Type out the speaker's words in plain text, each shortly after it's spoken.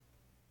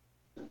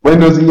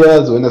Buenos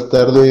días, buenas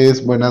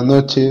tardes, buenas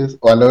noches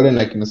o a la hora en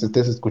la que nos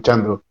estés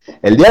escuchando.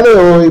 El día de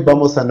hoy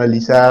vamos a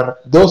analizar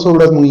dos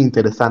obras muy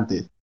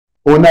interesantes,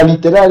 una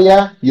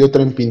literaria y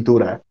otra en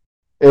pintura.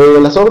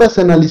 Las obras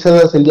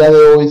analizadas el día de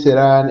hoy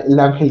serán El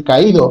Ángel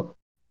Caído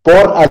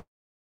por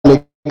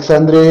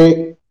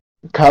Alexandre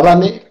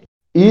Cabane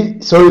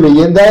y Soy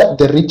Leyenda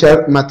de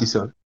Richard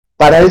Matheson.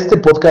 Para este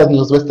podcast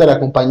nos va a estar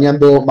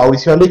acompañando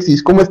Mauricio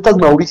Alexis. ¿Cómo estás,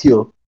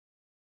 Mauricio?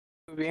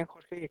 Muy bien,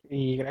 Jorge,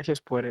 y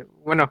gracias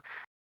bueno,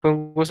 fue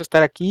un gusto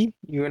estar aquí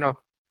y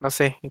bueno, no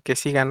sé, que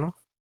sigan, ¿no?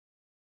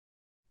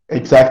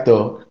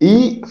 Exacto.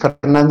 Y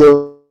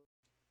Fernando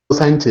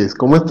Sánchez,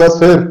 ¿cómo estás,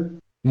 Fer?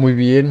 Muy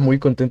bien, muy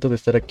contento de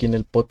estar aquí en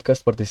el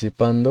podcast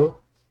participando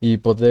y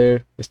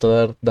poder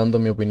estar dando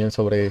mi opinión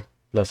sobre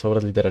las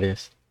obras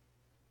literarias.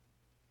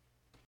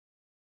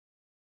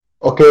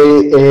 Ok,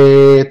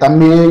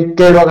 también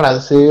quiero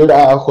agradecer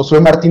a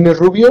Josué Martínez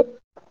Rubio,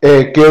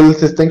 que él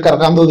se está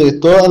encargando de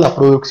toda la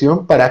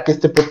producción para que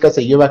este podcast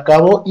se lleve a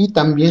cabo y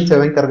también se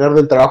va a encargar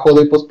del trabajo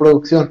de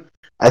postproducción.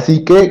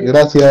 Así que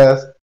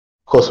gracias,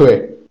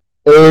 Josué.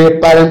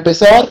 Para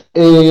empezar,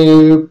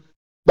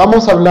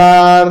 vamos a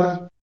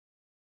hablar.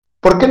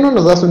 ¿Por qué no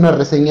nos das una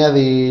reseña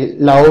de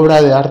la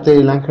obra de arte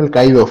El Ángel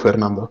Caído,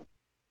 Fernando?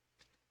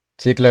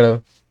 Sí,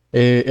 claro.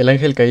 El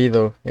Ángel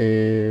Caído.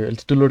 El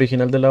título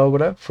original de la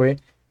obra fue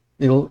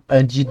Il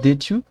Ange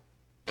Déchu,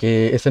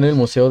 que está en el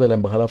Museo de la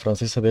Embajada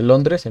Francesa de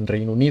Londres, en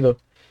Reino Unido.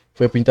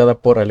 Fue pintada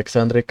por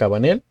Alexandre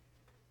Cabanel.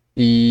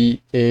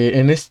 Y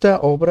en esta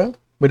obra,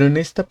 bueno, en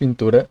esta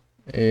pintura,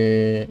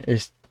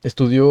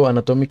 estudió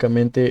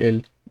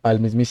anatómicamente al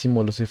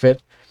mismísimo Lucifer,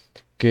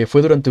 que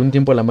fue durante un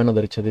tiempo la mano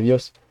derecha de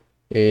Dios.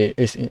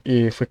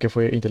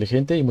 Fue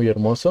inteligente y muy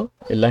hermoso.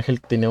 El ángel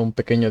tenía un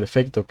pequeño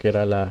defecto que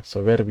era la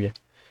soberbia.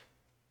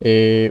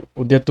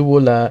 Un día tuvo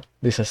la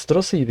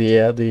desastrosa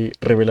idea de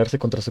rebelarse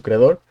contra su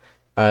creador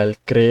al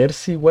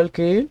creerse igual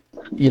que él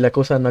y la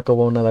cosa no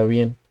acabó nada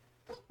bien.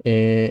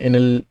 En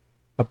el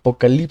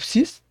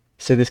Apocalipsis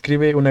se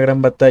describe una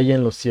gran batalla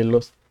en los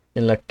cielos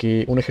en la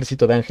que un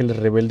ejército de ángeles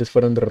rebeldes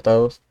fueron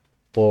derrotados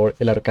por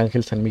el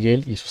arcángel San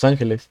Miguel y sus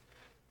ángeles.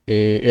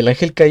 El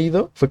ángel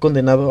caído fue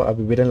condenado a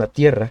vivir en la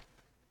tierra.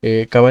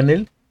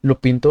 Cabanel lo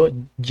pintó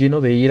lleno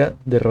de ira,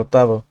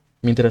 derrotado,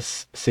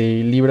 mientras se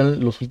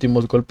libran los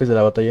últimos golpes de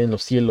la batalla en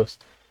los cielos.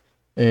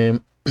 Em,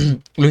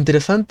 lo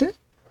interesante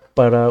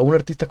para un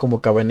artista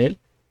como Cabanel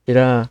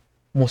era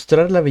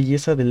mostrar la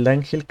belleza del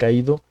ángel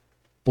caído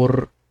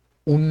por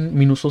un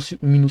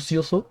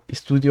minucioso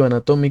estudio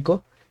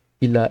anatómico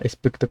y la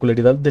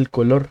espectacularidad del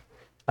color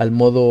al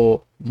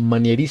modo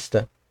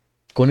manierista,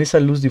 con esa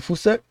luz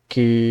difusa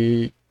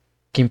que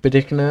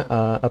impregna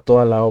a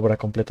toda la obra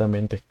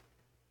completamente.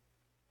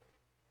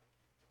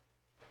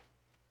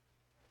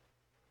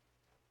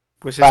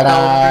 Pues esta obra,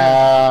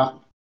 Para,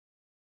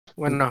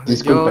 bueno, yo,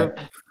 disculpe,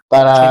 sí,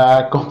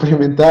 para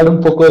complementar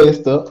un poco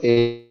esto,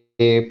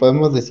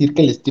 podemos decir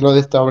que el estilo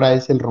de esta obra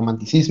es el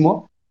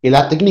romanticismo y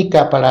la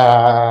técnica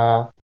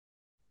para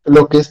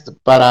lo que es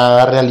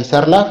para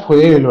realizarla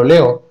fue el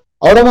óleo.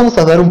 Ahora vamos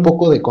a dar un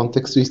poco de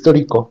contexto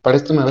histórico. Para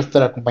esto me va a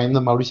estar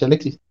acompañando Mauricio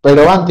Alexis.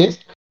 Pero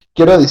antes,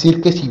 quiero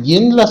decir que si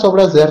bien las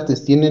obras de arte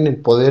tienen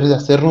el poder de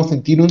hacernos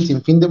sentir un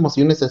sinfín de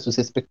emociones a sus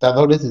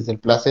espectadores, desde el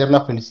placer,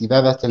 la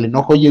felicidad hasta el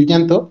enojo y el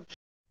llanto,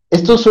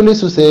 esto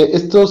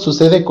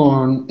sucede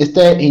con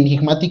esta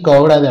enigmática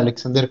obra de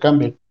Alexander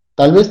Campbell.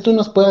 Tal vez tú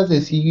nos puedas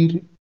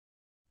decir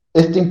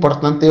esta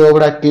importante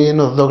obra que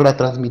nos logra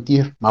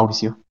transmitir,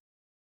 Mauricio.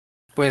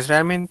 pues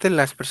realmente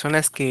las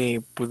personas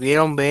que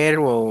pudieron ver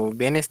o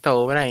ven esta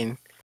obra en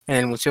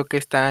el museo que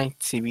está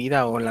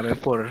exhibida o la ven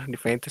por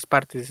diferentes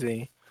partes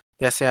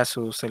ya sea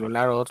su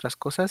celular o otras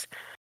cosas.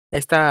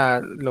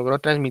 Esta logró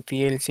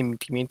transmitir el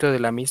sentimiento de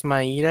la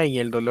misma ira y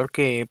el dolor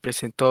que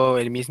presentó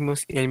el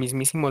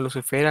mismísimo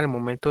Lucifer al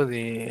momento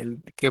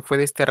que fue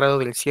desterrado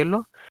del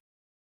cielo.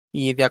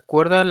 Y de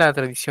acuerdo a la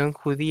tradición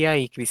judía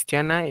y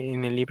cristiana,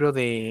 en el libro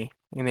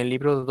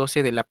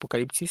 12 del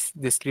Apocalipsis,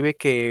 describe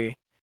que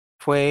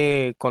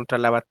fue contra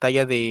la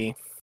batalla del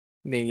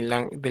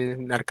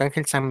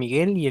arcángel San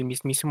Miguel y el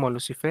mismísimo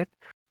Lucifer,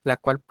 la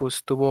cual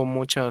pues tuvo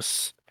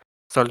muchos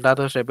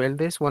soldados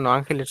rebeldes, bueno,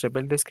 ángeles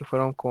rebeldes que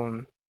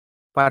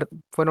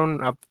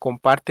con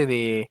parte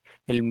de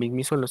el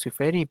mismísimo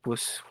Lucifer y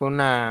pues fue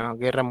una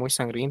guerra muy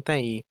sangrienta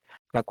y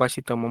la cual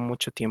sí tomó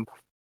mucho tiempo.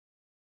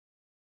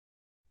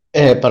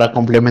 Para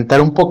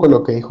complementar un poco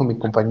lo que dijo mi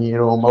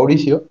compañero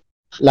Mauricio,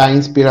 la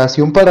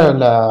inspiración para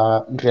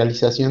la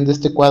realización de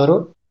este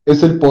cuadro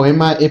es el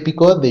poema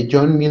épico de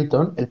John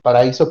Milton, El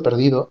Paraíso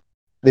Perdido,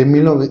 de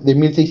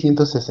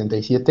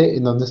 1667,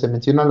 en donde se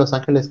menciona a los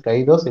ángeles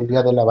caídos el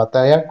día de la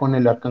batalla con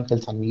el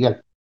arcángel San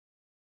Miguel.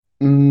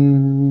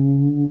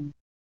 Mm,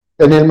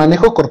 en el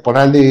manejo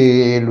corporal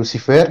de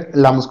Lucifer,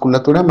 la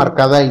musculatura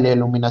marcada y la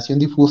iluminación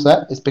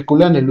difusa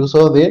especulan el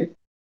uso de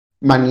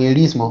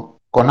manierismo.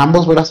 Con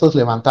ambos brazos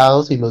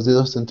levantados y los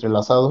dedos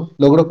entrelazados,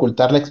 logra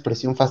ocultar la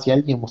expresión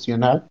facial y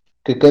emocional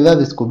que queda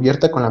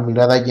descubierta con la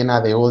mirada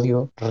llena de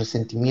odio,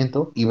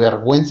 resentimiento y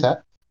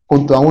vergüenza,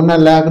 junto a una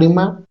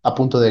lágrima a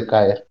punto de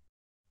caer.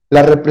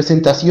 la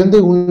representación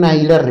de una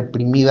ira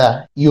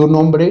reprimida y un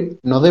hombre,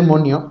 no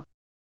demonio,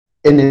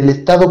 en el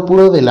estado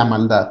puro de la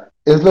maldad.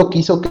 Es lo que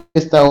hizo que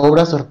esta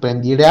obra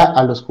sorprendiera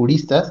a los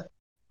juristas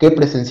que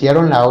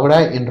presenciaron la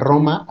obra en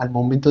Roma al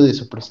momento de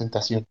su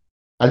presentación.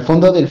 Al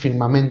fondo del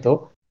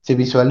firmamento se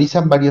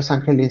visualizan varios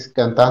ángeles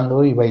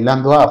cantando y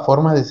bailando a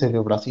forma de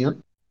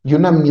celebración y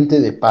un ambiente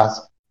de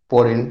paz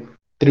por el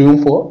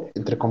triunfo,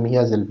 entre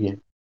comillas, del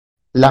bien.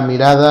 La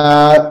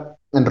mirada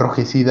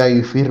enrojecida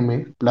y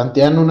firme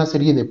plantean una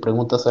serie de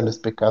preguntas al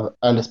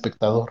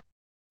espectador.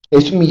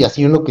 ¿Es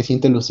humillación lo que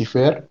siente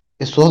Lucifer?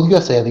 ¿Es odio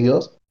hacia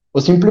Dios? ¿O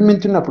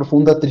simplemente una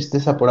profunda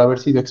tristeza por haber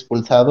sido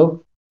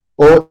expulsado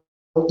o,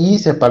 y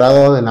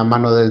separado de la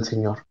mano del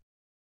Señor?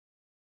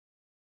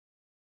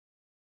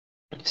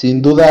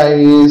 Sin duda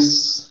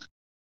es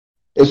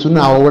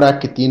una obra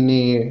que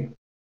tiene,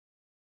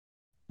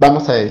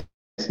 vamos a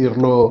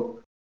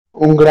decirlo,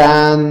 un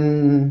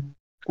gran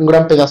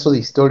pedazo de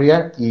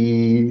historia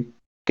y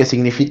que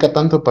significa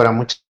tanto para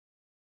muchas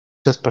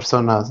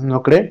personas,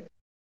 ¿no cree?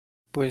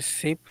 Pues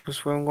sí, pues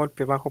fue un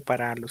golpe bajo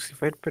para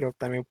Lucifer, pero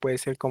también puede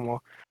ser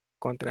como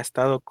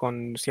contrastado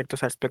con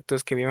ciertos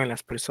aspectos que viven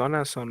las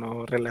personas o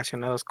no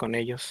relacionados con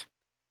ellos.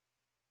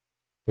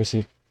 Pues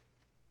sí,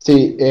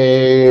 Sí,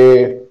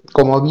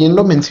 como bien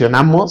lo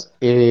mencionamos,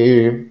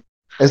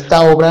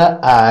 esta obra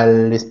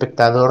al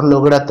espectador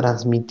logra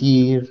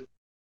transmitir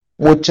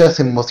muchas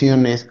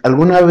emociones.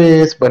 Alguna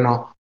vez,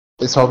 bueno,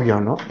 es obvio,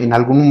 ¿no? En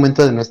algún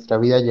momento de nuestra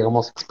vida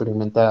llegamos a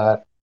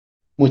experimentar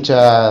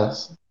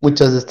muchas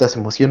de estas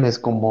emociones,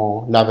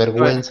 como la Sobre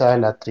vergüenza, la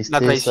la tristeza,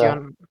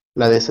 traición,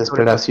 la sobre todo,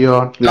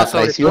 desesperación, no, la sobre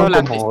todo traición,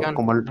 la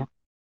traición.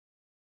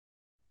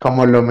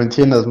 como lo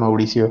mencionas,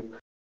 Mauricio.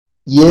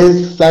 Y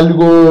es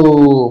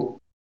algo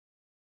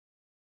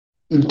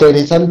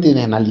interesante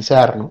de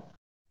analizar, ¿no?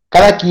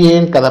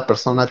 Cada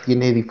persona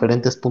tiene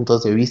diferentes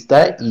puntos de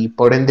vista y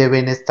por ende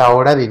ven esta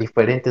obra de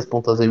diferentes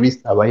puntos de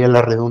vista, vaya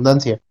la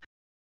redundancia.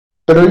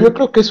 Pero yo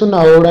creo que es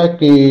una obra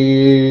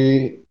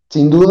que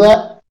sin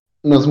duda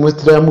nos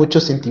muestra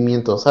muchos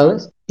sentimientos,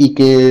 ¿sabes? Y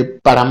que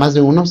para más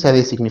de uno se ha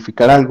de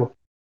significar algo.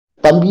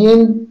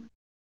 También,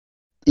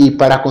 y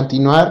para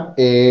continuar,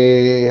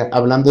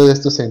 hablando de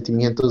estos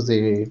sentimientos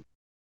de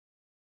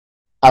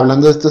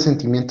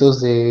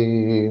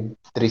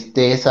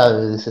tristeza,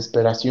 de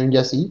desesperación y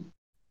así,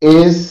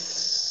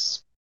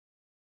 es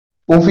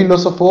un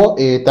filósofo,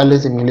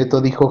 Tales de Mileto,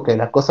 dijo que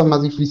la cosa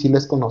más difícil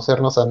es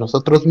conocernos a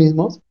nosotros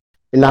mismos,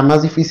 y la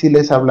más difícil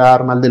es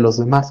hablar mal de los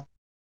demás.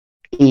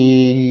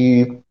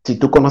 Y si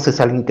tú conoces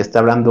a alguien que está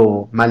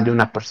hablando mal de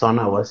una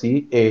persona o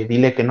así,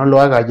 dile que no lo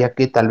haga, ya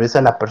que tal vez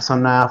a la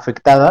persona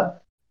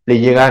afectada le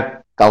llega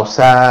a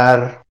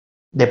causar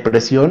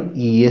depresión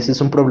y ese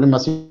es un problema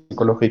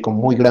psicológico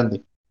muy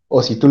grande.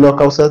 O si tú lo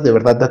causas, de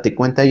verdad date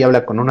cuenta y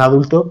habla con un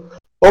adulto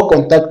o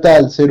contacta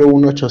al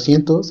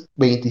 01800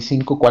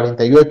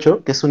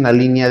 2548, que es una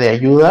línea de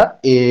ayuda,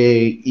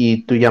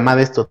 y tu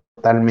llamada es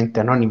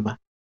totalmente anónima.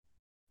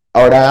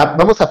 Ahora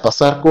vamos a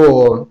pasar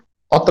con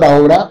otra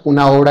obra,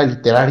 una obra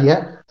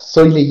literaria,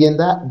 Soy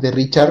leyenda, de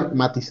Richard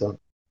Matheson.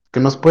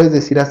 ¿Qué nos puedes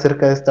decir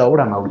acerca de esta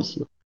obra,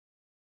 Mauricio?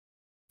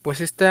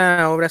 Pues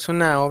esta obra es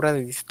una obra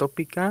de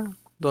distópica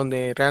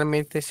donde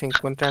realmente se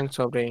encuentran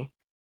sobre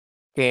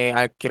que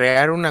al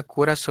crear una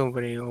cura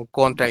sobre o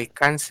contra el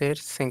cáncer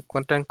se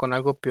encuentran con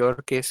algo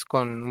peor que es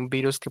con un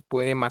virus que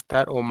puede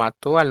matar o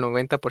mató al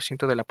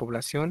 90% de la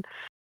población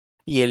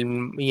y el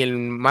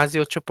más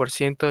de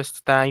 8%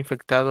 está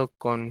infectado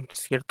con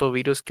cierto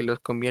virus que los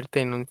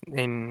convierte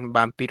en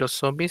vampiros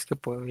zombies, que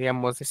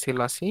podríamos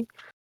decirlo así,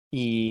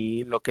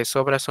 y lo que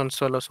sobra son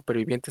solo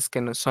supervivientes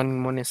que no son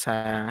inmunes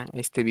a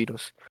este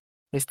virus.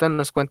 Esto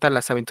nos cuenta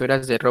las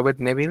aventuras de Robert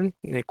Neville,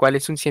 el cual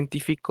es un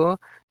científico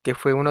que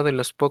fue uno de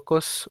los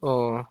pocos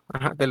o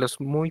ajá, de los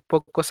muy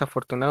pocos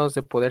afortunados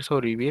de poder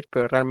sobrevivir,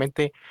 pero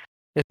realmente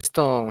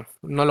esto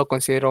no lo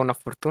considero una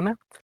fortuna,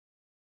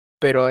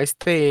 pero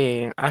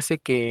este hace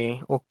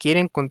que o quiere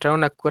encontrar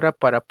una cura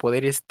para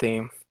poder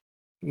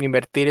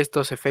invertir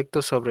estos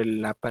efectos sobre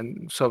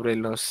sobre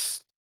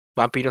los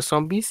vampiros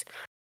zombies,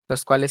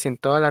 los cuales en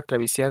toda la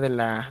travesía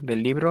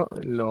del libro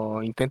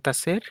lo intenta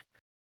hacer,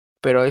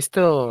 pero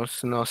esto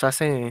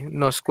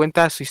nos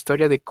cuenta su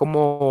historia de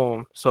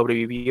cómo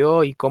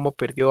sobrevivió y cómo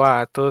perdió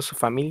a toda su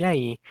familia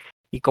y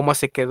cómo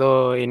se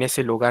quedó en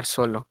ese lugar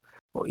solo.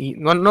 Y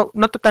no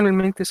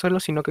totalmente solo,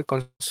 sino que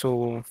con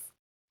su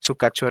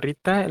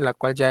cachorrita, la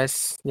cual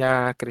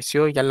ya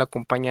creció y ya lo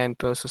acompaña en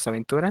todas sus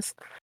aventuras.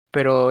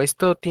 Pero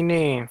esto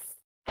tiene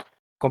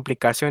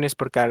complicaciones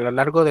porque a lo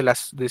largo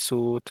de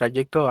su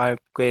trayecto al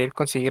querer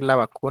conseguir la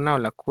vacuna o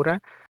la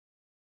cura,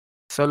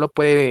 solo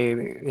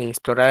puede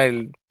explorar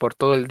por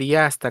todo el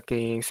día hasta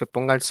que se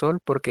ponga el sol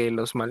porque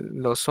los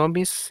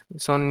zombies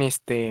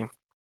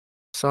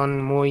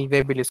son muy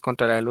débiles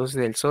contra la luz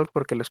del sol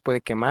porque los puede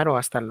quemar o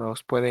hasta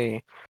los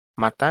puede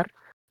matar.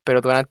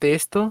 Pero durante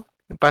esto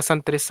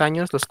pasan 3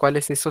 años, los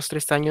cuales esos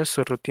 3 años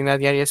su rutina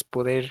diaria es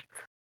poder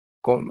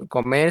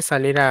comer,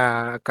 salir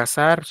a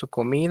cazar su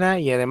comida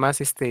y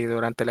además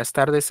durante las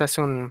tardes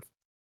hace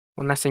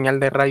una señal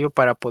de rayo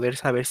para poder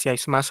saber si hay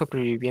más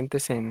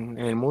supervivientes en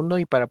el mundo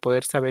y para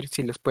poder saber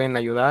si les pueden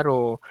ayudar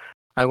o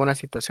alguna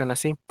situación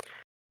así.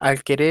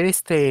 Al querer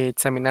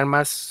examinar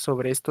más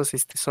sobre estos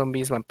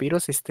zombies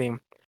vampiros,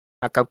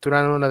 a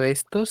capturar uno de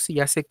estos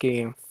y hace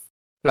que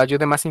lo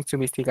ayude más en su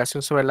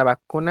investigación sobre la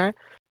vacuna,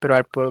 pero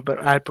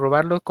al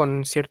probarlo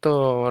con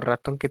cierto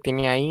ratón que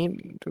tiene ahí,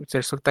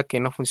 resulta que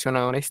no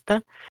funciona con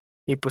esta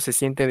y pues se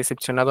siente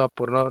decepcionado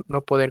por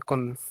no poder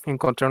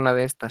encontrar una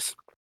de estas.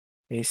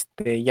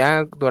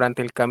 Ya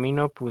durante el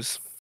camino,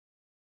 pues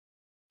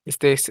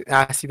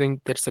ha sido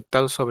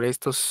interceptado sobre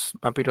estos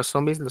vampiros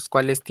zombies, los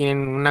cuales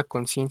tienen una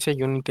conciencia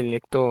y un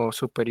intelecto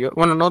superior.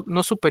 Bueno,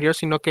 no superior,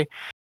 sino que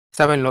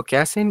saben lo que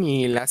hacen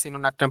y le hacen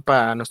una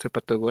trampa a nuestro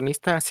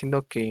protagonista,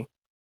 haciendo que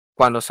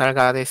cuando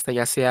salga de esta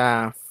ya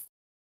sea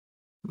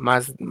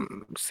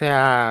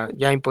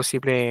ya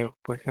imposible,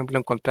 por ejemplo,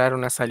 encontrar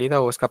una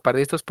salida o escapar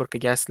de estos porque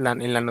ya es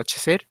el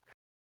anochecer,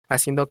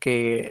 haciendo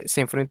que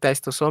se enfrenta a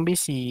estos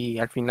zombies y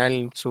al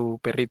final su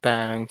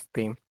perrita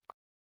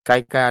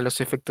caiga a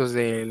los efectos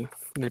del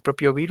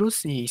propio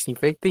virus y se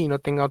infecte y no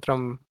tenga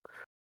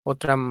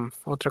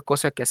otra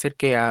cosa que hacer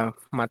que a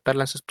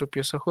matarla a sus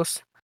propios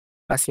ojos,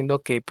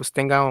 haciendo que pues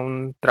tenga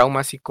un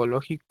trauma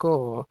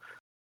psicológico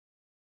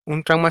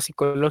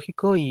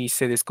y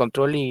se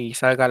descontrole y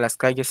salga a las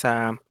calles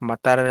a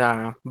matar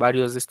a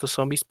varios de estos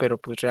zombies, pero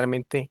pues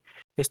realmente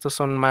estos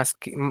son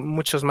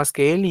muchos más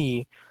que él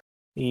y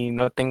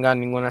no tenga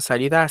ninguna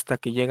salida hasta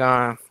que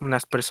llega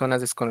unas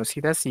personas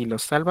desconocidas y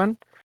los salvan,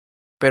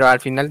 pero al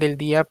final del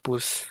día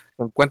pues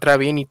se encuentra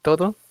bien y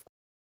todo,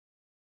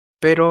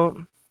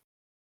 pero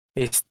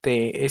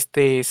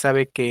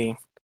sabe que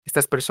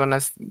estas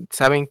personas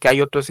saben que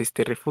hay otros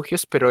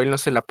refugios, pero él no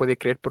se la puede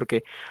creer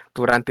porque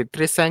durante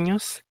 3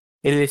 años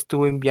él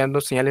estuvo enviando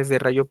señales de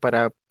rayo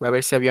para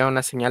ver si había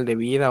una señal de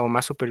vida o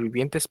más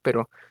supervivientes,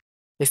 pero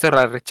esto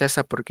la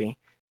rechaza porque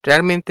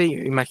realmente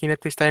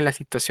imagínate estar en la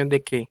situación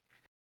de que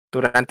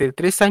durante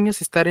 3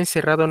 años estar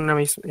encerrado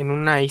en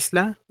una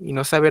isla y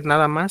no saber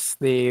nada más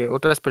de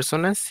otras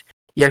personas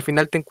y al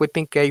final te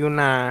encuentren que hay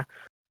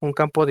un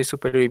campo de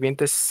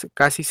supervivientes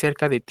casi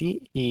cerca de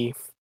ti y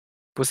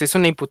pues es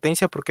una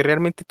impotencia porque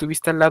realmente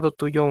tuviste al lado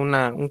tuyo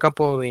un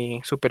campo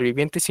de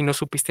supervivientes y no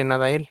supiste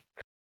nada de él.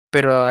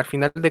 Pero al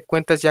final de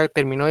cuentas ya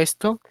terminó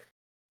esto,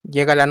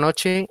 llega la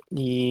noche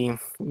y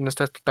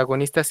nuestros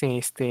protagonistas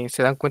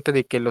se dan cuenta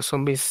de que los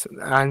zombies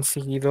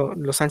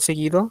los han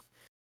seguido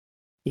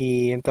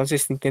y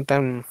entonces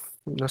intentan,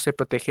 no sé,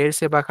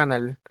 protegerse, bajan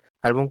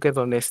al búnker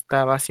donde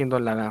estaba haciendo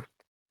la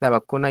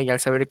vacuna y al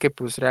saber que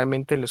pues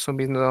realmente los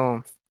zombies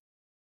no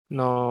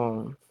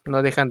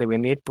dejan de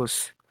venir,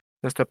 pues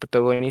nuestro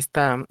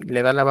protagonista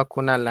le da la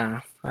vacuna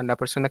a la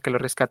persona que lo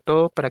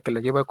rescató para que la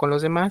lleve con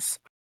los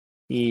demás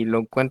y lo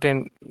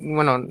encuentren,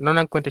 bueno, no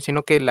la encuentren,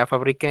 sino que la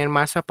fabriquen en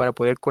masa para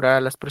poder curar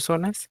a las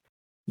personas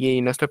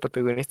y nuestro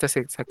protagonista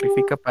se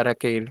sacrifica para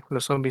que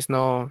los zombies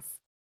no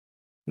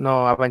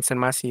avancen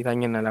más y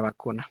dañen a la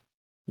vacuna.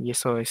 Y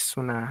eso es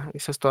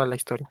toda la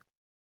historia.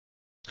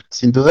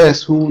 Sin duda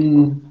es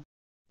una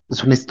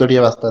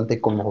historia bastante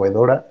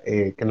conmovedora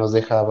que nos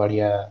deja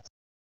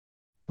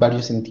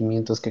varios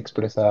sentimientos que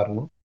expresar,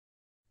 ¿no?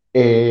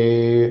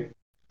 Eh,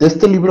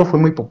 este libro fue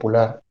muy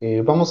popular.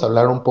 Vamos a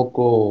hablar un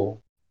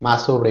poco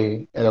más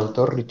sobre el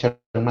autor Richard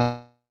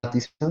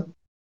Matheson.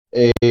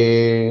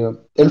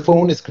 Él fue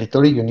un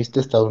escritor y guionista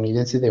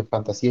estadounidense de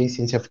fantasía y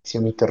ciencia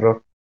ficción y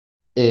terror.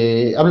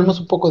 Hablemos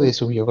un poco de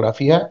su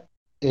biografía.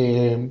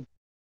 Eh,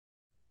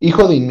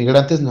 Hijo de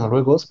inmigrantes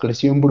noruegos,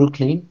 creció en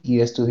Brooklyn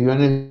y estudió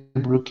en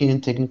el Brooklyn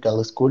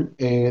Technical School.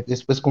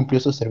 Después cumplió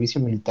su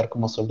servicio militar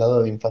como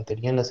soldado de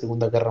infantería en la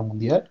Segunda Guerra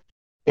Mundial.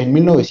 En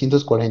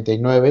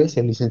 1949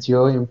 se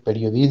licenció en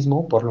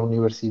periodismo por la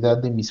Universidad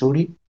de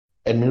Missouri.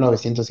 En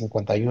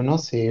 1951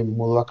 se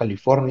mudó a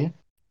California.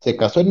 Se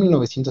casó en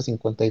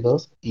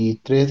 1952 y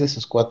tres de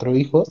sus cuatro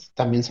hijos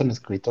también son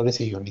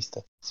escritores y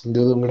guionistas. Sin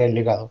duda un gran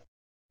legado.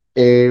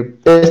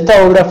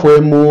 Esta obra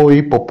fue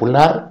muy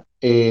popular,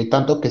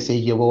 tanto que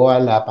se llevó a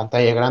la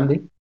pantalla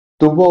grande.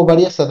 Tuvo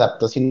varias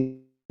adaptaciones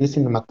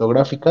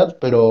cinematográficas,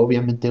 pero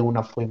obviamente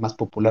una fue más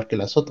popular que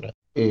las otras.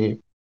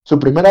 Su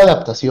primera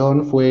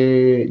adaptación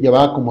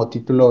llevaba como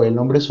título El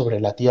hombre sobre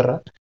la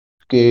tierra,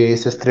 que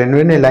se estrenó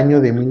en el año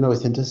de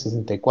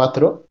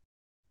 1964.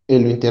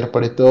 Lo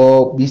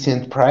interpretó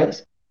Vincent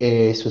Price.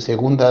 Su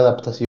segunda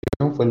adaptación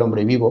fue El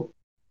hombre vivo,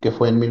 que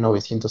fue en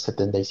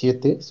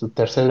 1977. Su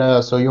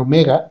tercera, Soy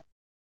Omega,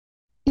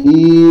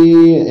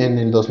 y en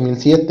el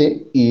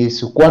 2007, y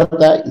su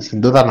cuarta, y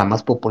sin duda la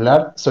más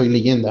popular, Soy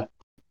Leyenda.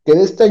 Que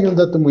de esta hay un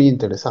dato muy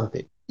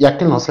interesante, ya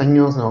que en los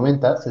años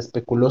 90 se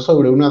especuló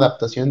sobre una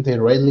adaptación de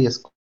Ridley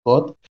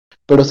Scott,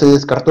 pero se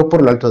descartó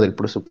por lo alto del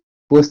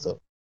presupuesto.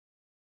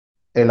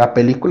 La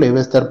película iba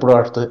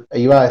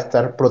a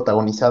estar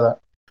protagonizada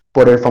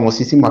por el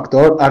famosísimo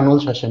actor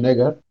Arnold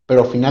Schwarzenegger,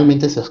 pero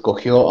finalmente se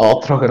escogió a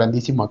otro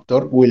grandísimo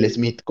actor, Will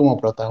Smith, como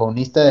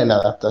protagonista de la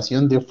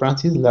adaptación de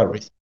Francis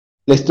Lawrence.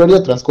 La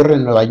historia transcurre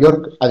en Nueva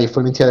York, a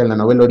diferencia de la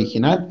novela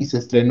original, y se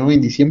estrenó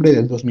en diciembre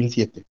del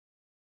 2007.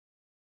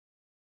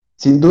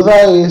 Sin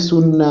duda es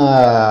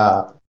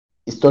una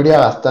historia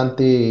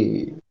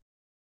bastante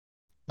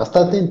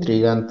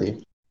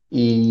intrigante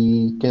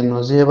y que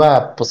nos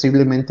lleva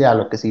posiblemente a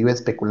lo que se iba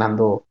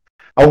especulando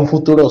a un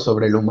futuro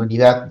sobre la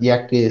humanidad,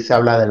 ya que se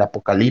habla del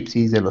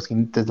apocalipsis, de los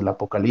jinetes del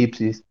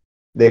apocalipsis,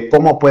 de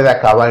cómo puede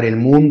acabar el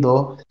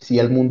mundo, si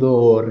el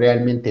mundo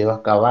realmente va a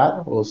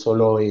acabar o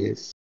solo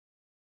es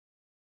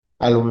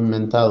algo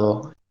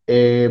inventado.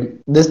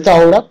 De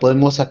esta obra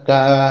podemos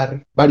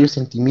sacar varios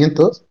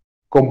sentimientos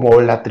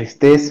como la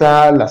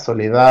tristeza, la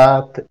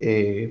soledad,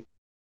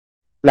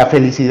 la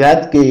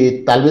felicidad,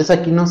 que tal vez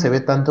aquí no se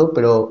ve tanto,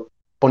 pero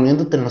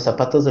poniéndote en los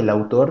zapatos del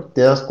autor,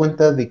 te das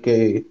cuenta de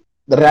que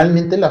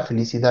realmente la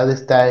felicidad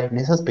está en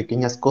esas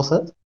pequeñas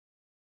cosas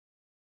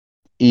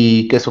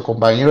y que su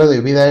compañero de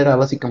vida era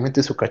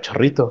básicamente su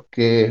cachorrito,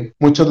 que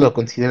muchos lo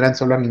consideran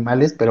solo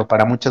animales, pero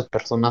para muchas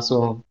personas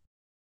son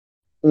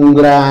un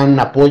gran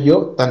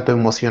apoyo, tanto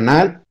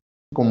emocional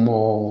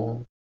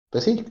como,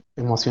 pues sí,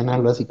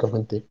 emocional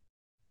básicamente.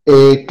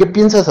 ¿Qué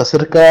piensas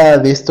acerca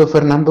de esto,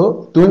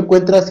 Fernando? ¿Tú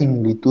encuentras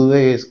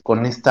similitudes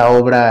con esta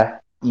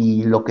obra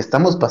y lo que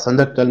estamos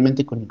pasando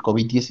actualmente con el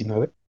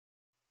COVID-19?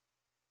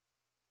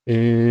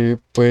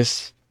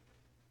 Pues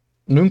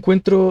no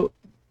encuentro,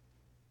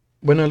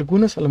 bueno,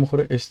 algunas a lo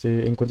mejor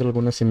encuentro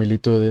algunas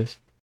similitudes,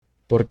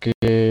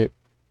 porque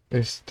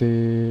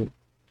este,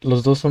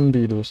 los dos son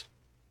virus,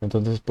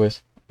 entonces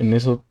pues en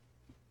eso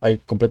hay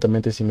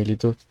completamente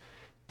similitud.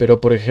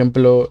 Pero por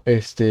ejemplo,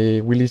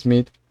 Will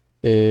Smith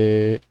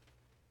eh,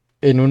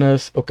 en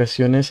unas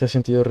ocasiones se ha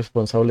sentido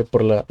responsable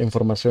por la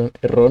información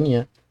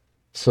errónea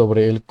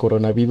sobre el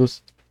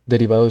coronavirus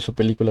derivado de su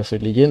película Soy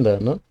Leyenda,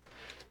 ¿no?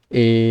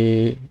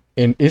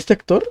 En este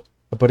actor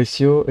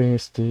apareció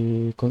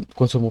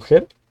con su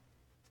mujer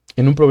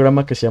en un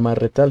programa que se llama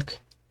Retalk,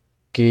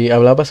 que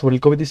hablaba sobre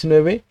el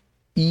COVID-19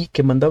 y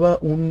que mandaba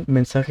un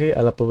mensaje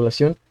a la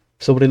población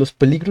sobre los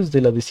peligros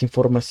de la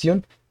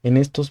desinformación en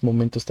estos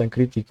momentos tan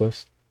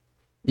críticos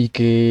y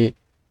que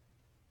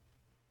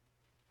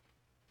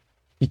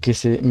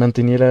se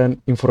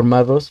mantenieran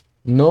informados,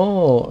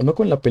 no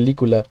con la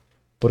película,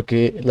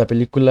 porque la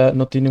película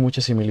no tiene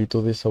muchas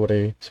similitudes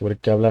sobre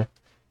qué hablar.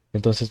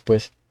 Entonces,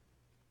 pues,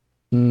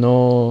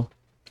 no,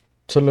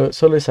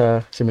 solo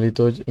esa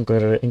similitud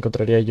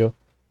encontraría yo,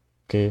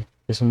 que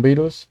es un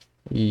virus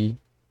y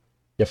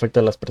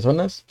afecta a las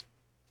personas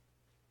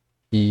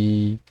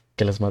y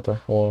que las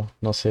mata, o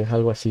no sé,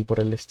 algo así por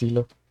el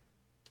estilo.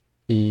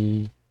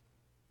 Y,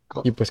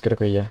 y pues creo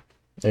que ya,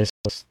 eso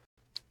es.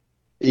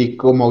 Y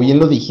como bien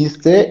lo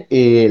dijiste,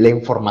 la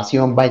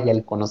información, vaya,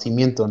 el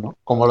conocimiento, ¿no?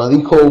 Como lo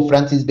dijo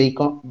Francis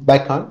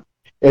Bacon,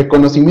 el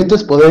conocimiento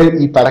es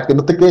poder y para que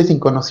no te quedes sin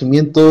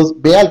conocimientos,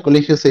 ve al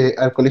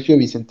colegio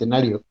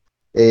Bicentenario.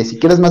 Si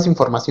quieres más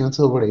información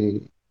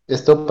sobre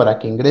esto para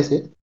que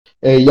ingreses,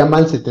 llama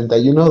al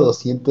 71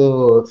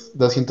 200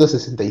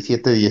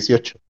 267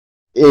 18.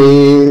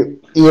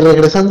 Y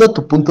regresando a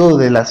tu punto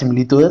de las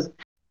similitudes,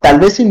 tal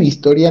vez en mi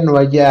historia no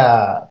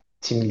haya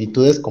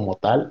similitudes como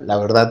tal, la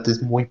verdad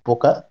es muy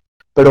poca,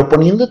 pero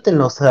poniéndote en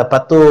los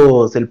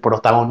zapatos del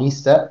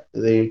protagonista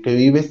del que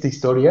vive esta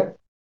historia,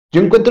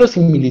 yo encuentro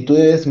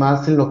similitudes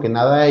más en lo que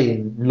nada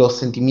en los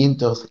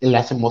sentimientos, en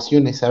las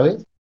emociones,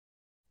 ¿sabes?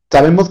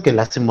 Sabemos que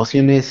las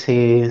emociones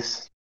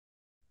es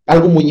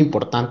algo muy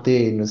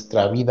importante en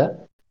nuestra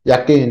vida,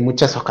 ya que en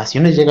muchas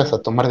ocasiones llegas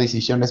a tomar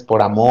decisiones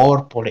por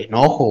amor, por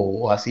enojo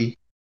o así.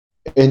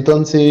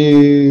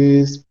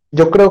 Entonces,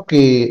 yo creo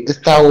que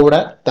esta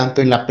obra,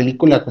 tanto en la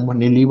película como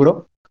en el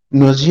libro,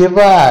 nos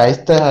lleva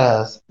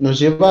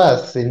a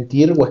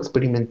sentir o a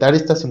experimentar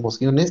estas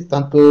emociones,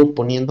 tanto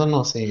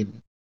poniéndonos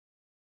en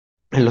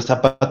los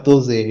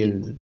zapatos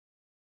del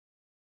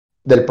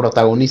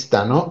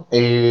protagonista, ¿no?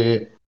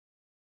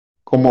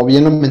 Como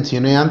bien lo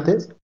mencioné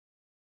antes,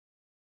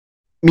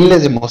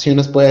 miles de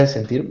emociones puedes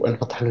sentir, bueno,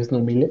 tal vez no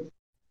miles,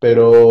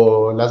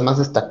 pero las más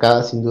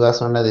destacadas sin duda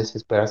son la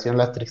desesperación,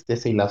 la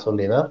tristeza y la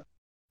soledad.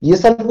 Y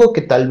es algo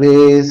que tal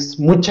vez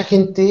mucha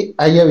gente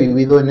haya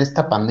vivido en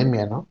esta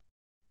pandemia, ¿no?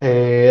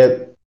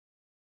 Eh,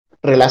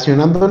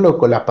 Relacionándolo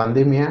con la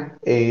pandemia,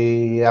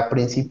 a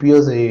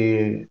principios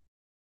en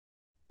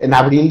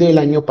abril del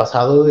año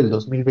pasado, del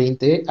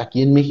 2020,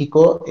 aquí en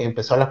México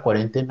empezó la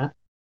cuarentena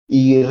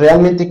y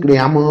realmente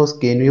creíamos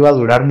que no iba a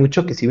durar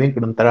mucho, que se iba a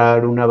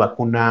encontrar una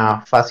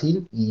vacuna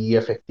fácil y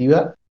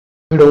efectiva,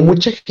 pero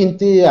mucha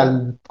gente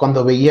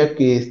cuando veía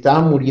que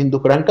estaba muriendo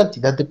gran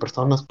cantidad de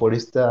personas por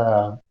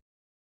esta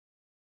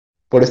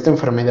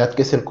enfermedad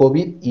que es el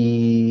COVID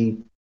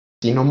y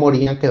si no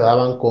morían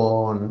quedaban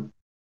con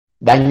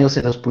daños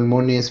en los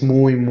pulmones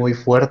muy, muy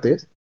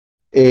fuertes.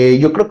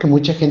 Yo creo que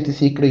mucha gente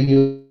sí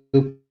creyó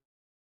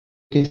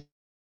que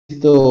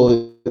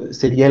esto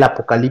sería el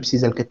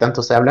apocalipsis del que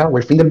tanto se habla, o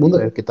el fin del mundo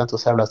del que tanto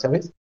se habla,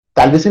 ¿sabes?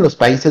 Tal vez en los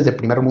países de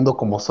primer mundo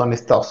como son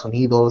Estados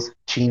Unidos,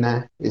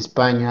 China,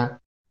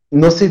 España,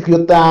 no se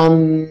vio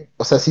tan,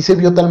 o sea, sí se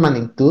vio tal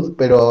magnitud,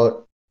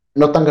 pero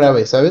no tan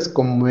grave, ¿sabes?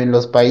 Como en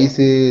los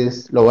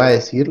países, lo voy a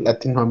decir,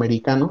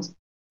 latinoamericanos,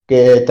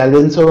 que tal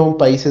vez son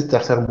países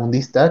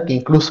tercermundistas que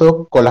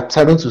incluso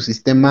colapsaron su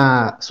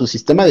sistema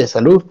de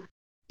salud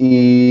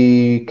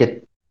y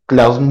que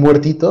los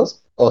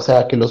muertitos, o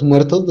sea, que los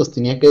muertos los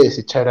tenían que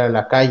desechar a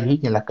la calle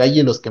y en la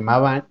calle los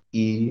quemaban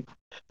y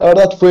la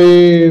verdad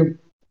fue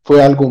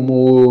algo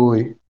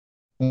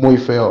muy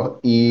feo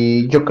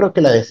y yo creo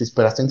que la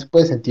desesperación se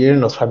puede sentir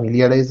en los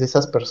familiares de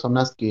esas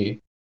personas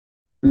que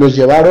los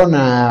llevaron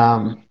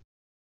a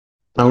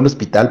un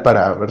hospital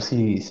para ver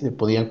si se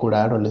podían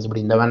curar o les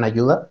brindaban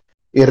ayuda,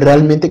 y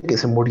realmente que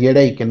se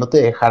muriera y que no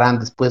te dejaran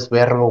después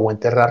verlo o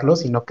enterrarlo,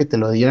 sino que te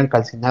lo dieran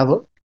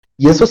calcinado.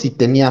 Y eso sí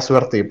tenía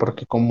suerte,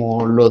 porque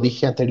como lo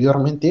dije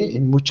anteriormente,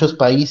 en muchos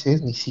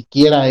países ni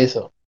siquiera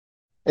eso.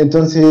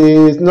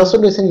 Entonces, no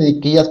solo es en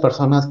aquellas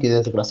personas que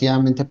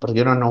desgraciadamente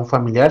perdieron a un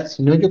familiar,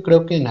 sino yo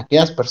creo que en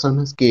aquellas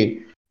personas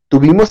que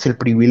tuvimos el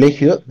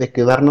privilegio de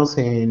quedarnos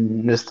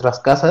en nuestras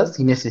casas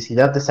sin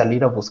necesidad de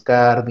salir a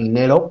buscar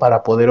dinero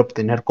para poder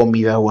obtener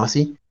comida o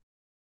así.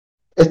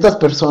 Estas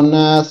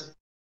personas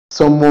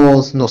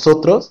somos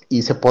nosotros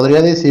y se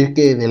podría decir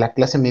que de la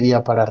clase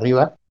media para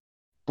arriba,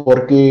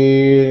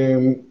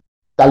 porque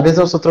tal vez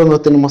nosotros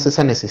no tenemos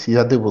esa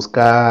necesidad de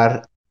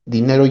buscar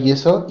dinero y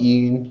eso,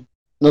 y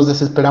nos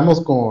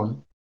desesperamos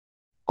con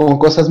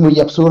cosas muy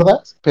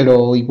absurdas,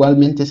 pero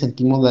igualmente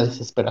sentimos la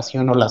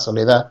desesperación o la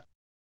soledad.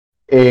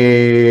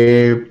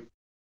 Eh,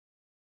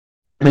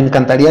 Me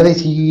encantaría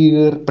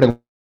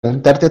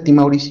preguntarte a ti,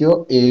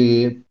 Mauricio,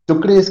 ¿tú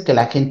crees que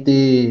la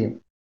gente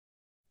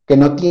que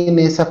no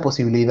tiene esa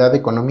posibilidad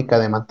económica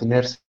de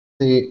mantenerse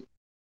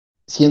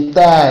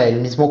sienta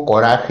el mismo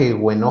coraje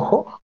o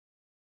enojo?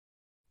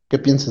 ¿Qué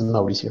piensas,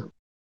 Mauricio?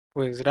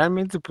 Pues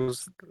realmente,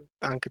 pues,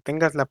 aunque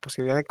tengas la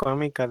posibilidad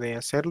económica de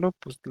hacerlo,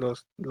 pues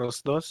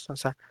los dos, o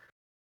sea,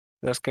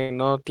 los que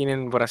no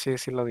tienen, por así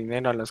decirlo,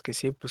 dinero, a los que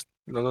sí, pues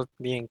los dos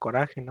tienen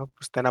coraje, ¿no?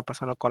 Pues están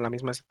pasando con la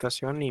misma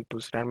situación y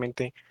pues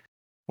realmente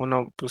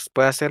uno pues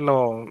puede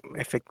hacerlo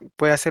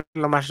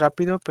más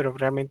rápido, pero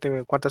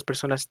realmente cuántas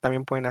personas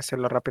también pueden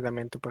hacerlo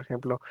rápidamente. Por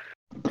ejemplo,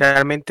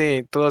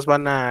 realmente todos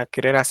van a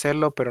querer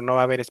hacerlo, pero no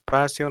va a haber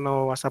espacio,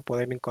 no vas a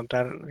poder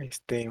encontrar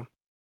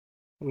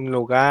un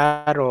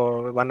lugar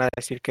o van a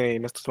decir que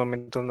en estos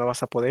momentos no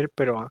vas a poder,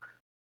 pero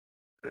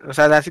o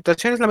sea, la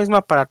situación es la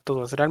misma para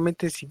todos.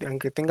 Realmente, si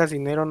aunque tengas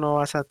dinero, no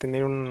vas a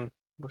tener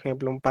por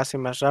ejemplo, un pase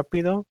más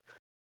rápido,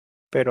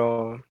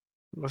 pero,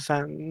 o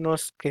sea, no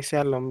es que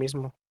sea lo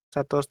mismo. O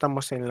sea, todos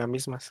estamos en la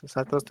misma, o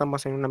sea, todos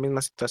estamos en una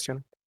misma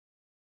situación.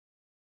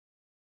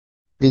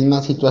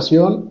 Misma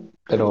situación,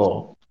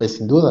 pero pues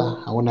sin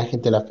duda a una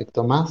gente le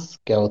afectó más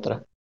que a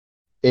otra.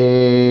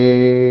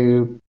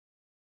 Eh,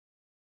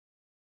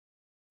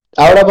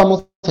 Ahora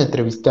vamos a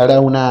entrevistar a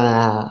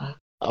una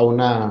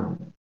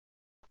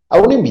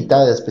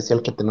invitada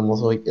especial que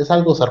tenemos hoy. Es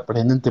algo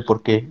sorprendente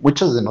porque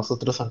muchos de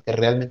nosotros, aunque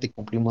realmente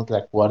cumplimos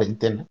la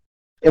cuarentena,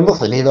 hemos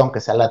salido aunque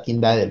sea a la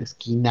tienda de la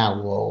esquina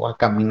o a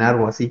caminar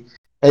o así.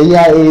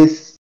 Ella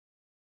es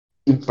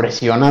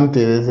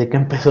impresionante, desde que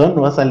empezó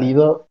no ha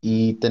salido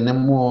y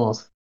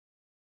tenemos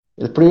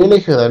el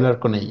privilegio de hablar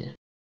con ella.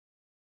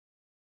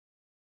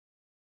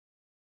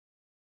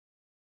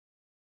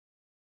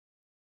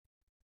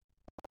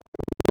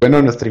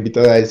 Bueno, nuestra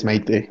invitada es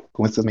Maite.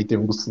 ¿Cómo estás, Maite?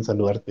 Un gusto en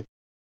saludarte.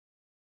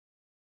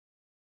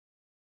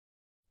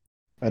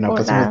 Bueno,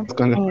 pasemos Hola,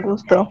 con... un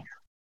gusto.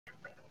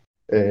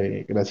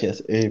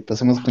 Gracias.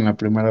 Pasemos con la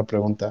primera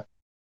pregunta.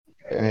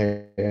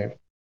 Eh,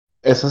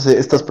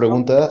 Estas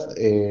preguntas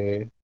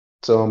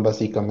son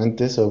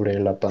básicamente sobre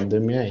la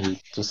pandemia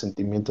y tus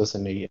sentimientos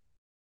en ella.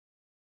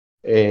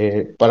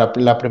 Para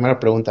la primera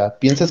pregunta,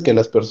 ¿piensas que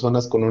las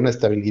personas con una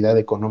estabilidad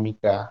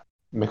económica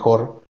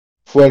mejor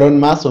fueron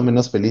más o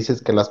menos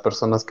felices que las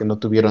personas que no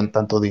tuvieron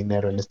tanto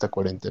dinero en esta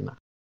cuarentena?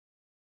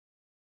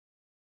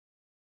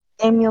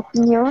 En mi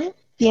opinión,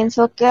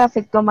 pienso que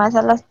afectó más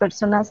a las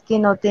personas que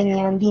no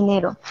tenían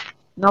dinero,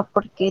 no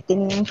porque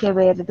tenían que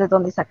ver de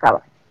dónde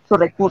sacaban su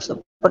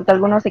recurso, porque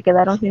algunos se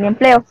quedaron sin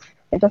empleo,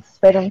 entonces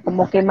fueron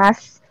como que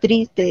más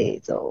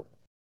tristes o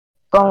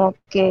como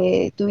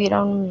que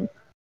tuvieron,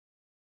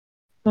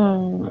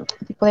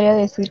 se podría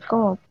decir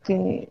como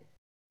que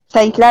se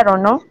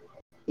aislaron, ¿no?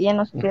 Y ya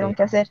no supieron Ok.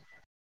 qué hacer.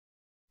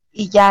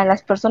 Y ya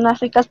las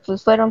personas ricas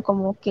pues fueron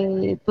como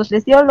que pues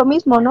les dio lo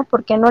mismo, ¿no?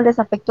 Porque no les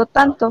afectó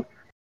tanto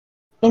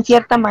en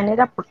cierta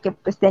manera porque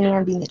pues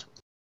tenían dinero.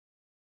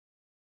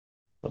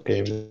 Ok,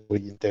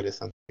 muy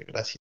interesante,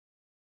 gracias.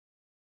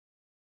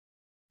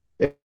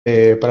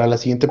 Para la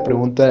siguiente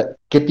pregunta,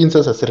 ¿qué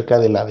piensas acerca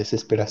de la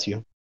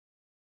desesperación?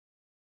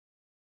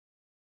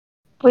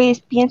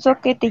 Pues pienso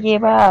que te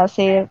lleva a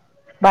hacer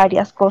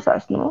varias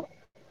cosas, ¿no?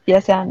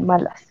 Ya sean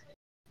malas.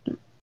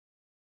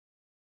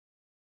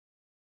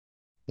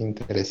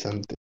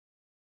 Interesante.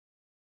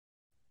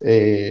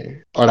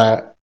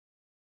 Ahora,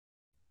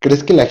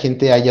 ¿crees que la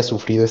gente haya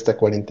sufrido esta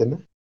cuarentena?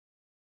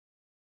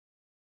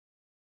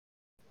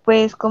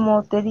 Pues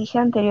como te dije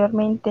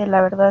anteriormente,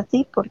 la verdad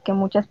sí, porque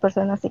muchas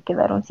personas se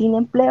quedaron sin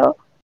empleo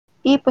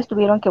y pues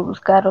tuvieron que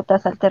buscar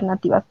otras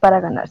alternativas para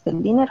ganarse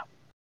el dinero.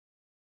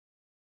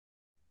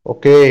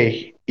 Ok,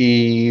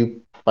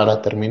 y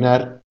para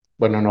terminar,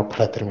 Bueno, no,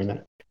 para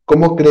terminar.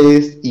 ¿Cómo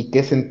crees y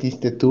qué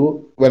sentiste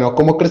tú? Bueno,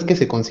 ¿cómo crees que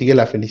se consigue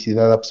la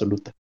felicidad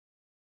absoluta?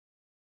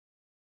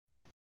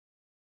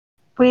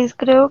 Pues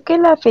creo que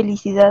la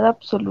felicidad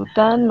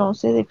absoluta no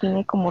se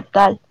define como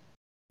tal,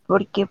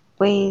 porque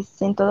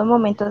pues en todo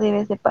momento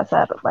debes de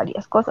pasar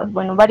varias cosas,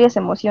 bueno, varias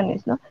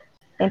emociones, ¿no?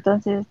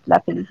 Entonces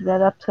la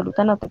felicidad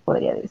absoluta no te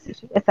podría decir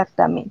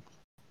exactamente,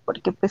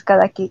 porque pues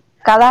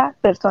cada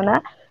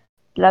persona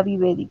la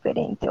vive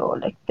diferente o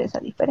la expresa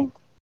diferente.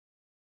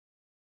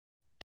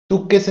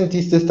 ¿Tú qué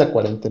sentiste esta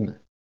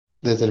cuarentena?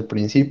 Desde el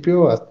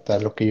principio hasta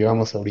lo que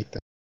llevamos ahorita.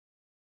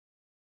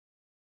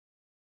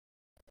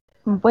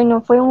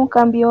 Bueno, fue un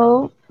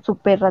cambio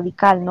súper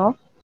radical, ¿no?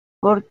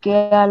 Porque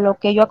a lo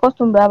que yo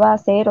acostumbraba a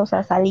hacer, o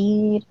sea,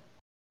 salir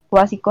o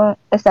así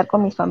estar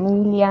con mi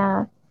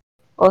familia,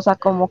 o sea,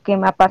 como que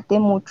me aparté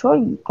mucho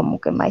y como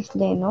que me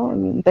aislé, ¿no?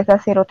 Y empecé a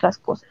hacer otras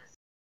cosas.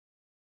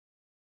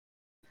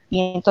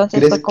 Y entonces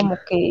 ¿Crees fue que... como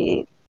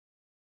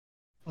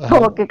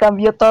Ajá. que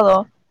cambió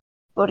todo,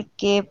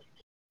 porque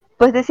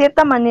pues de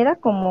cierta manera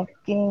como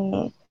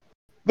que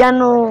ya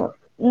no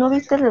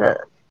viste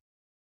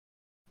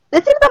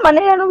de cierta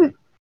manera no vi,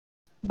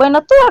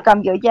 bueno, todo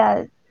cambió,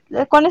 ya,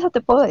 con eso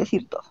te puedo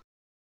decir todo.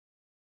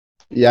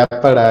 Ya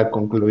para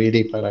concluir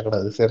y para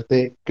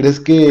agradecerte, ¿crees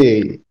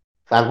que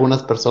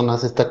algunas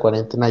personas esta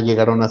cuarentena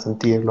llegaron a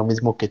sentir lo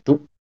mismo que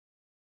tú?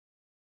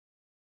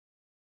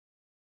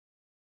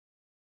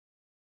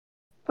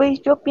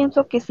 Pues yo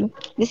pienso que sí,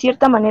 de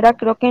cierta manera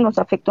creo que nos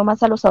afectó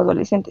más a los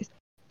adolescentes,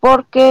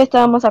 porque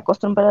estábamos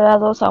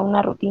acostumbrados a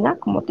una rutina,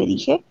 como te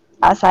dije,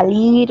 a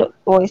salir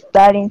o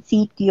estar en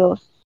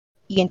sitios,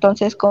 y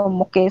entonces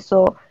como que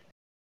eso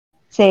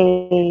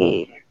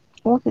se,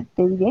 ¿cómo se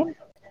te diré?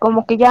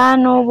 Como que ya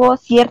no hubo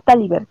cierta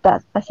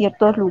libertad a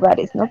ciertos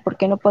lugares, ¿no?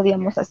 Porque no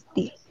podíamos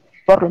asistir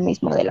por lo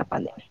mismo de la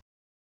pandemia.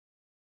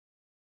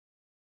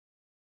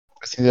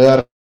 Sin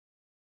duda,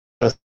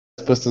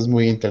 respuestas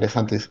muy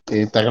interesantes.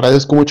 Te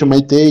agradezco mucho,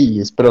 Maite, y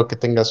espero que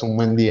tengas un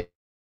buen día.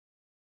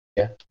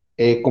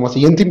 Como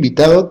siguiente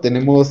invitado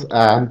tenemos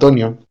a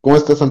Antonio. ¿Cómo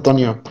estás,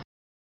 Antonio?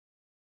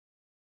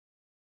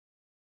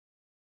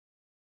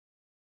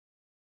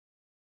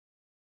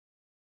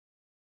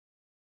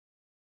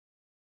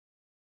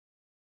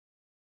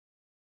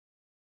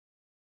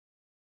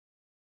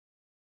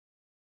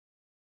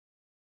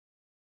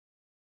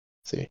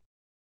 Sí.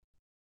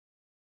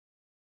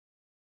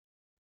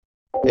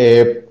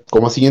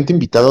 Como siguiente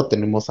invitado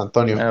tenemos a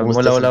Antonio. ¿Cómo Hola,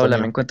 estás, hola, hola, me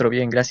Antonio? encuentro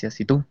bien, gracias.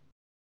 ¿Y tú?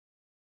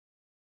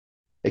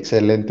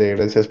 Excelente,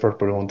 gracias por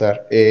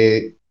preguntar.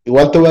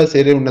 Igual te voy a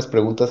hacer unas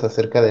preguntas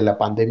acerca de la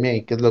pandemia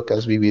y qué es lo que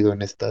has vivido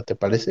en esta, ¿te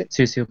parece?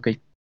 Sí, sí, ok.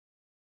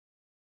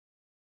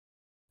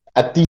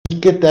 ¿A ti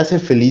qué te hace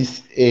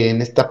feliz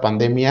en esta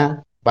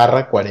pandemia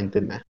barra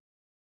cuarentena?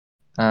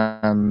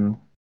 Am,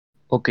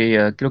 ok,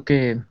 creo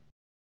que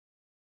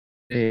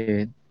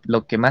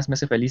lo que más me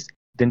hace feliz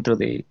dentro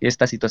de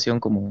esta situación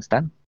como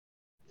está,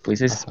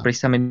 pues es Ajá.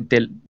 precisamente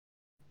el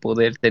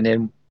poder tener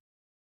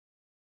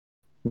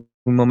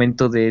un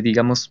momento de,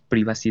 digamos,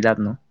 privacidad,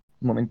 ¿no?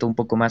 Un momento un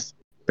poco más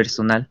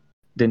personal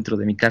dentro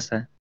de mi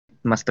casa,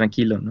 más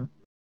tranquilo, ¿no?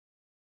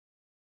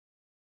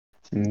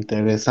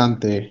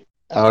 Interesante.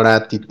 Ahora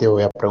a ti te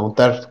voy a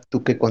preguntar,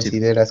 ¿tú qué Sí.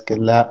 consideras que es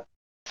la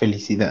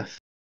felicidad?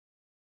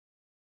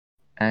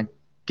 Ah,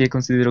 ¿qué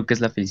considero que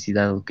es la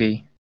felicidad? Ok,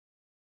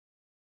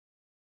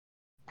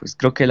 pues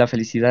creo que la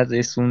felicidad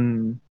es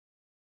un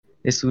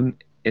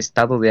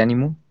estado de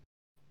ánimo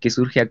que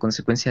surge a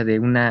consecuencia de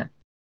una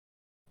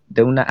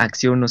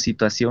acción o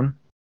situación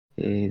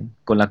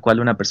con la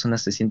cual una persona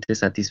se siente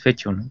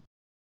satisfecho, ¿no?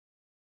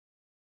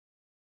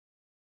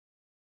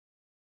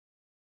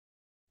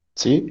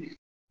 Sí,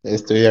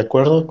 estoy de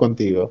acuerdo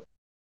contigo.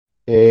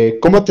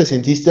 ¿Cómo te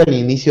sentiste al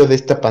inicio de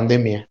esta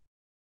pandemia?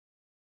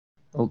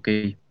 Ok.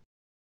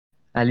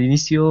 Al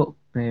inicio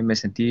me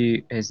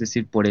sentí, es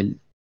decir,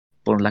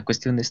 por la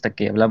cuestión de esta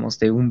que hablamos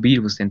de un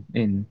virus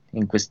en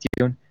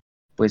cuestión,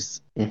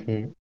 pues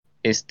Ujú.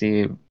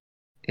 este,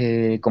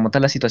 como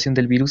tal la situación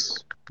del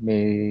virus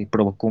me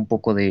provocó un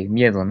poco de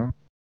miedo, ¿no?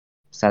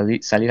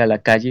 Salir a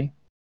la calle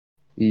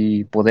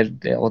y poder,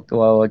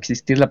 o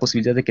existir la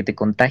posibilidad de que te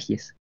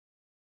contagies.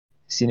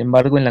 Sin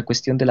embargo, en la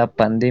cuestión de la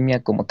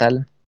pandemia como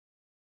tal,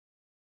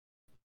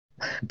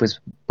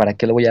 pues, ¿para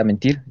qué lo voy a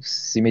mentir?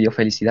 Sí me dio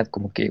felicidad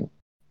como que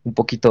un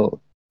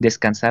poquito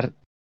descansar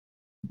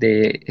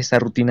de esa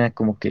rutina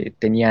como que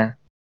tenía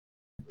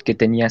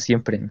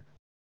siempre, ¿no?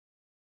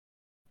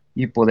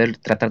 Y poder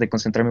tratar de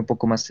concentrarme un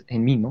poco más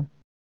en mí, ¿no?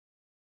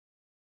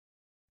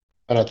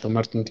 Para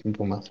tomarte un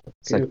tiempo más. Ok, ok.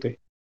 Exacto.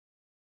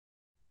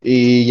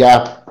 Y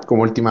ya,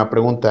 como última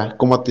pregunta,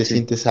 ¿cómo te Sí.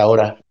 sientes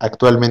ahora,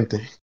 actualmente?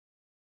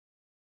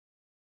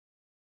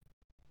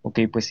 Ok,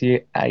 pues sí,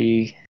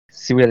 ahí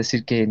sí voy a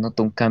decir que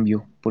noto un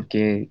cambio,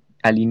 porque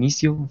al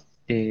inicio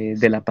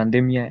de la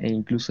pandemia e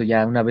incluso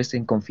ya una vez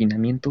en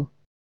confinamiento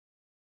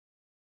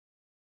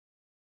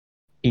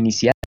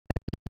inicial,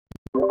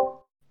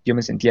 yo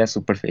me sentía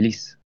súper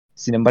feliz.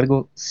 Sin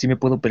embargo, sí me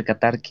puedo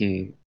percatar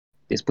que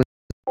después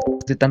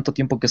de tanto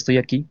tiempo que estoy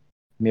aquí,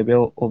 me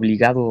veo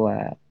obligado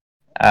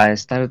a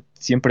estar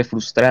siempre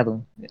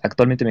frustrado.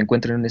 Actualmente me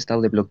encuentro en un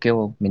estado de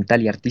bloqueo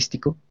mental y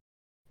artístico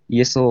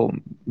y eso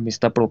me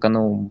está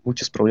provocando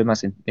muchos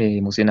problemas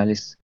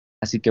emocionales.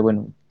 Así que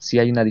bueno, sí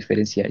hay una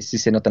diferencia, sí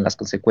se notan las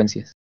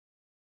consecuencias.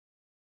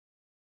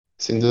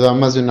 Sin duda,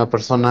 más de una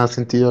persona ha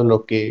sentido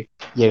lo que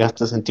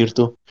llegaste a sentir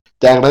tú.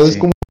 Te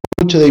agradezco Sí.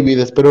 mucho, David.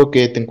 Espero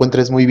que te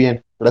encuentres muy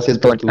bien. Gracias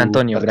por tu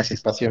Antonio,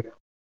 gracias. participación.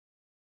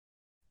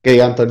 Que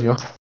diga Antonio.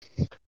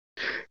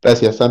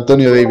 Gracias,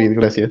 Antonio David,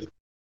 gracias.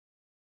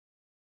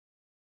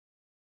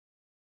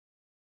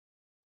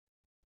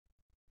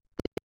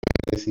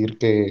 Decir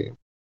que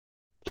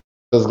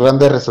los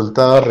grandes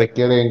resultados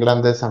requieren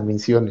grandes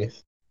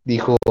ambiciones,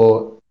 dijo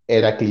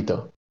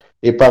Heráclito.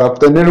 Y para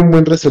obtener un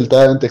buen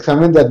resultado en tu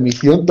examen de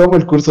admisión, toma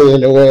el curso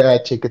del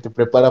OEH que te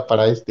prepara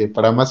para este.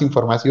 Para más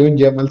información,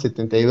 llama al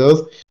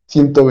 72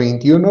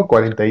 121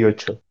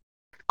 48.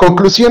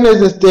 Conclusiones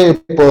de este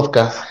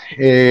podcast.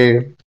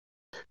 En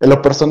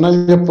lo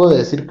personal, yo puedo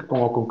decir que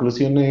como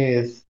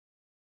conclusiones,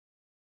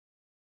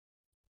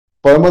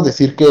 podemos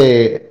decir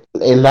que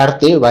el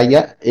arte,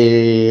 vaya,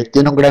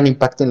 tiene un gran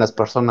impacto en las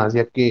personas,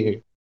 ya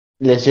que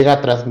les llega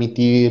a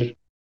transmitir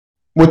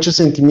muchos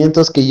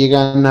sentimientos que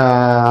llegan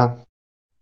a